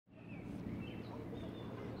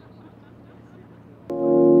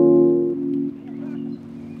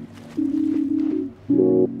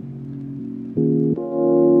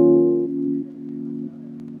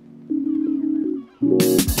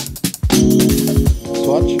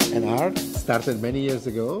Swatch and art started many years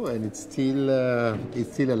ago, and it's still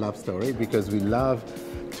a love story because we love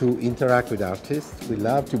to interact with artists, we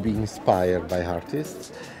love to be inspired by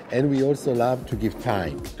artists, and we also love to give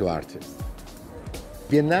time to artists.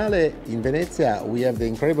 Biennale in Venezia, we have the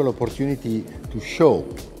incredible opportunity to show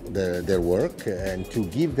their work and to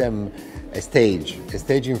give them a stage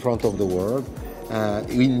in front of the world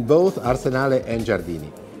in both Arsenale and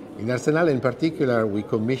Giardini. In Arsenale in particular, we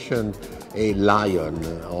commissioned a lion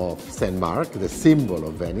of St. Mark, the symbol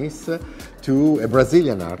of Venice, to a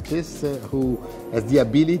Brazilian artist who has the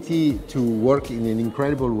ability to work in an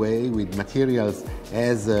incredible way with materials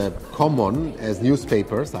as common as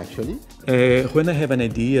newspapers, actually. When I have an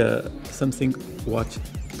idea, something what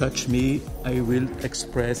touch me, I will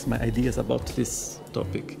express my ideas about this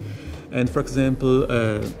topic. And for example,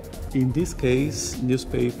 in this case,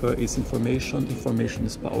 newspaper is information, information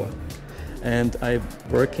is power. And I'm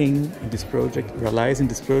working in this project, realizing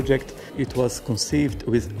this project. It was conceived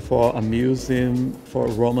for a museum for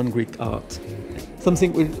Roman Greek art.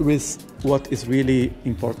 Something with what is really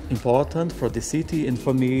important for the city and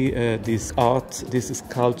for me, this art, this is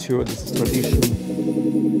culture, this is tradition.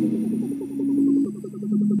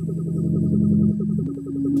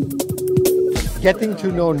 Getting to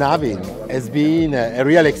know Navin has been a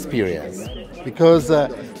real experience because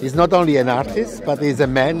he's not only an artist, but he's a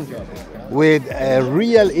man with a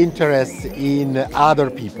real interest in other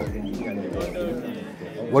people.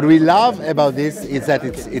 What we love about this is that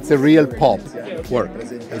it's a real pop work.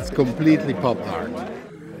 It's completely pop art.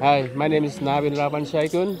 Hi, my name is Navin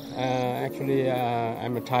Rawanchaikul. Actually,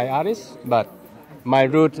 I'm a Thai artist, but my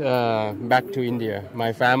root back to India.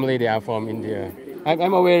 My family, they are from India.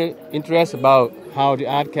 I'm always interested about how the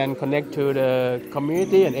art can connect to the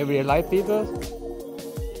community and everyday life people.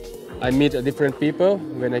 I meet different people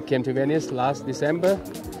when I came to Venice last December,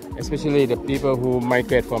 especially the people who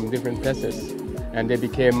migrate from different places and they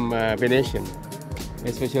became Venetian.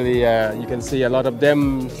 Especially you can see a lot of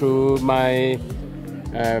them through my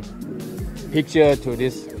picture to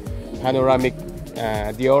this panoramic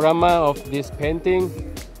diorama of this painting.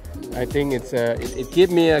 I think it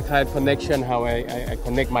gives me a kind of connection how I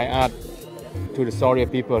connect my art to the story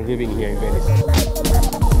of people living here in Venice.